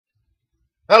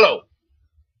Hello.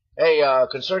 Hey,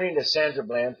 concerning the Sandra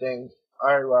Bland thing,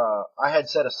 I had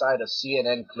set aside a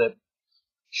CNN clip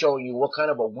showing you what kind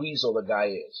of a weasel the guy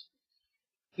is.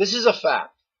 This is a fact.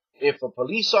 If a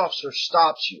police officer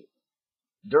stops you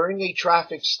during a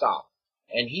traffic stop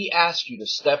and he asks you to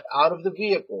step out of the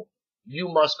vehicle, you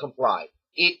must comply.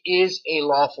 It is a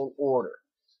lawful order.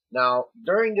 Now,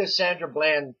 during this Sandra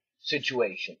Bland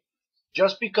situation,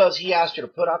 just because he asked you to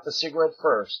put out the cigarette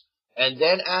first and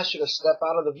then asked you to step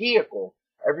out of the vehicle,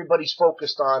 everybody's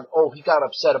focused on, oh, he got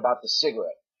upset about the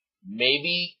cigarette.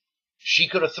 Maybe she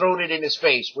could have thrown it in his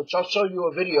face, which I'll show you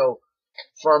a video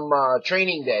from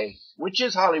Training Day, which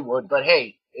is Hollywood, but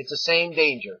hey, it's the same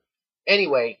danger.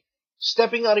 Anyway,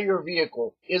 stepping out of your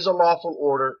vehicle is a lawful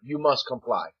order. You must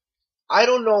comply. I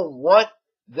don't know what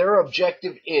their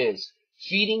objective is,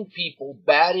 feeding people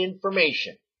bad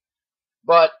information,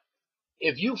 but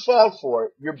if you fall for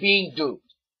it, you're being duped.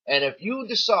 And if you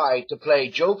decide to play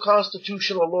Joe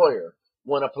Constitutional Lawyer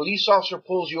when a police officer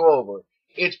pulls you over,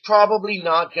 it's probably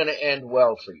not going to end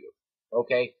well for you.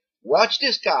 Okay? Watch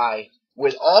this guy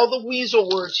with all the weasel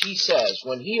words he says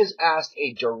when he is asked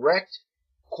a direct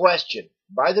question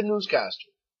by the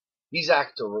newscaster. He's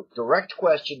asked a direct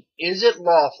question, is it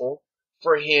lawful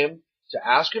for him to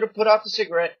ask you to put out the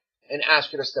cigarette and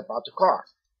ask you to step out the car?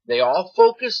 They all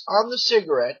focus on the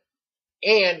cigarette,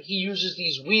 and he uses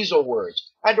these weasel words.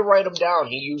 I had to write them down.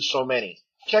 He used so many.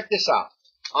 Check this out.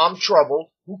 I'm troubled.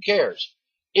 Who cares?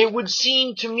 It would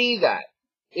seem to me that.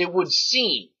 It would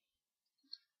seem.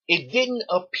 It didn't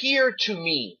appear to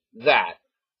me that.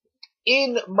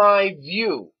 In my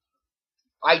view,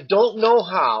 I don't know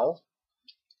how.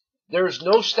 There's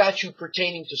no statute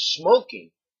pertaining to smoking,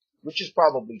 which is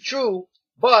probably true,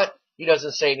 but he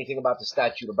doesn't say anything about the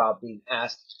statute about being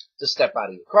asked to step out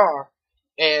of your car.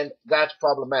 And that's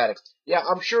problematic. Yeah,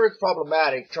 I'm sure it's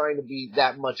problematic trying to be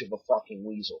that much of a fucking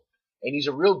weasel. And he's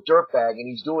a real dirtbag, and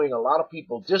he's doing a lot of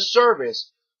people disservice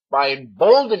by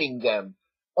emboldening them,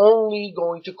 only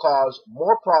going to cause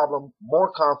more problem,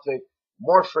 more conflict,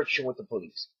 more friction with the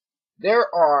police. There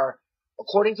are,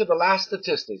 according to the last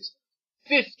statistics,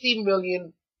 50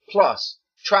 million plus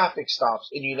traffic stops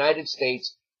in the United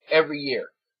States every year.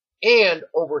 And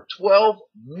over 12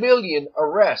 million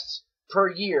arrests per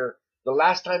year. The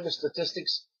last time the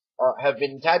statistics have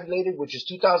been tabulated, which is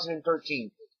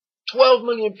 2013, 12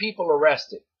 million people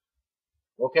arrested.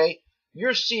 Okay?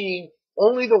 You're seeing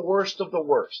only the worst of the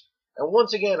worst. And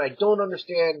once again, I don't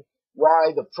understand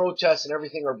why the protests and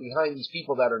everything are behind these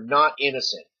people that are not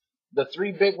innocent. The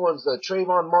three big ones, the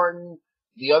Trayvon Martin,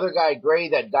 the other guy, Gray,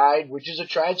 that died, which is a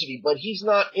tragedy, but he's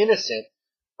not innocent.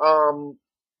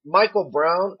 Michael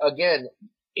Brown, again,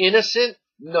 innocent?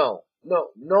 No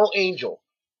angel.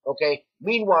 Okay.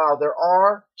 Meanwhile, there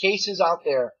are cases out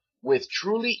there with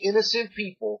truly innocent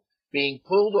people being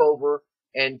pulled over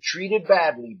and treated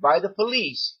badly by the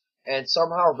police, and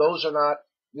somehow those are not,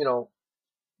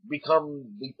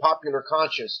 become the popular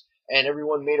conscious and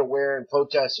everyone made aware in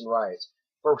protests and riots.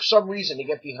 For some reason, they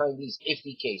get behind these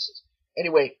iffy cases.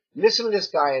 Anyway, listen to this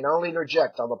guy, and I'll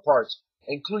interject on the parts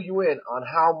and clue you in on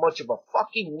how much of a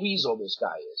fucking weasel this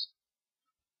guy is.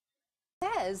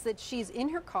 Says that she's in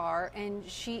her car and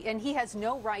he has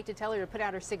no right to tell her to put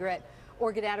out her cigarette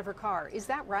or get out of her car. Is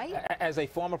that right? As a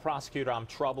former prosecutor, I'm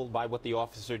troubled by what the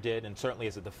officer did, and certainly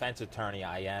as a defense attorney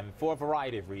I am, for a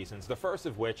variety of reasons. The first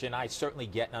of which, and I certainly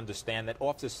get and understand that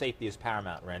officer safety is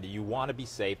paramount, Randy. You want to be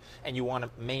safe and you want to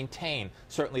maintain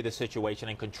certainly the situation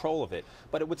and control of it.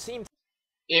 But it would seem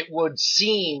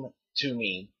to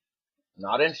me,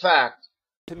 not in fact,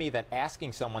 to me that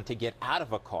asking someone to get out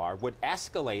of a car would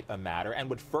escalate a matter and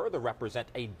would further represent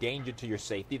a danger to your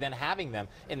safety than having them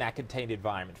in that contained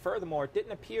environment. Furthermore, it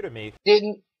didn't appear to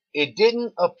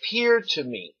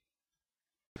me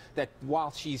that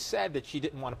while she said that she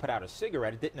didn't want to put out a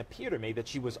cigarette, it didn't appear to me that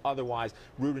she was otherwise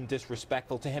rude and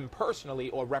disrespectful to him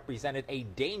personally or represented a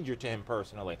danger to him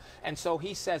personally. And so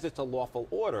he says it's a lawful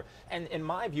order. And in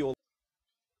my view,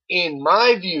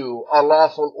 a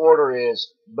lawful order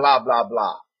is blah, blah,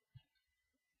 blah.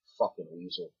 Fucking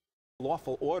weasel.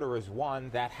 Lawful order is one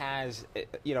that has,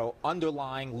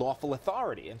 underlying lawful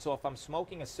authority. And so if I'm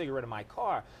smoking a cigarette in my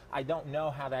car, I don't know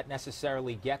how that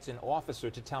necessarily gets an officer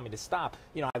to tell me to stop.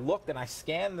 I looked and I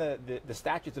scanned the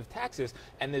statutes of Texas,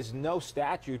 and there's no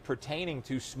statute pertaining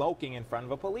to smoking in front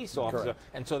of a police officer. Correct.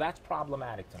 And so that's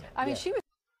problematic to me. I mean, she was.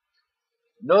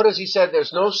 Notice he said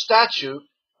there's no statute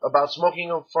about smoking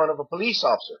in front of a police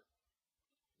officer.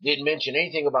 Didn't mention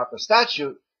anything about the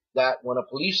statute that when a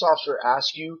police officer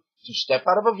asks you to step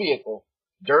out of a vehicle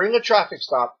during a traffic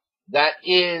stop, that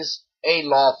is a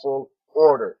lawful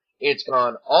order. It's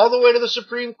gone all the way to the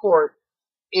Supreme Court.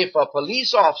 if a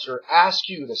police officer asks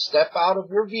you to step out of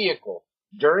your vehicle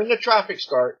during a traffic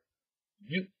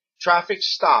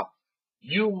stop,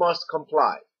 you must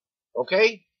comply.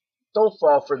 Okay? Don't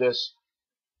fall for this.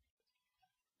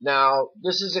 Now,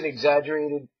 this is an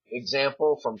exaggerated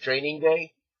example from training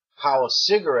day, how a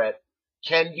cigarette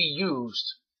can be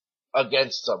used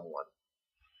against someone.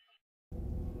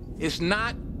 It's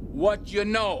not what you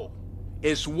know,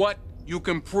 it's what you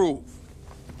can prove.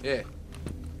 Yeah.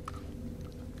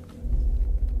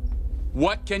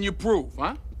 What can you prove,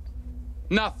 huh?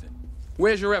 Nothing.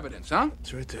 Where's your evidence, huh?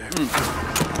 It's right there.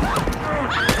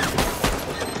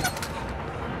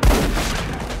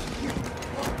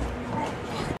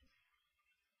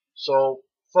 So,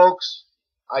 folks,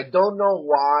 I don't know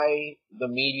why the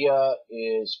media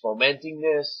is fomenting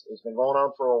this. It's been going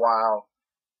on for a while.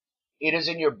 It is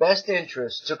in your best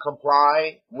interest to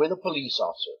comply with a police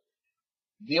officer.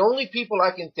 The only people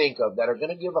I can think of that are going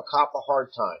to give a cop a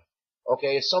hard time,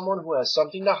 okay, is someone who has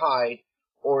something to hide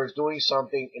or is doing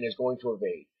something and is going to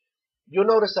evade. You'll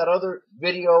notice that other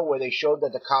video where they showed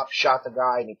that the cop shot the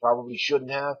guy and he probably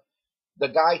shouldn't have. The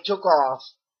guy took off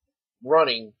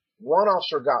running. One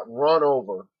officer got run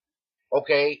over.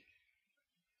 Okay.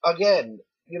 Again,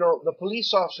 you know, the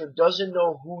police officer doesn't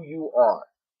know who you are.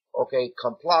 Okay.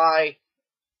 Comply.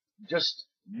 Just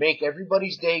make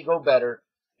everybody's day go better.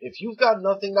 If you've got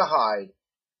nothing to hide,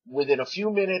 within a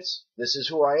few minutes, this is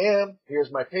who I am.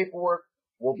 Here's my paperwork.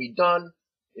 We'll be done.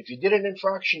 If you did an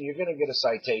infraction, you're going to get a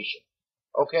citation.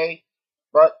 Okay?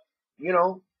 But, you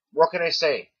know, what can I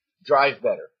say? Drive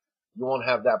better. You won't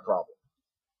have that problem.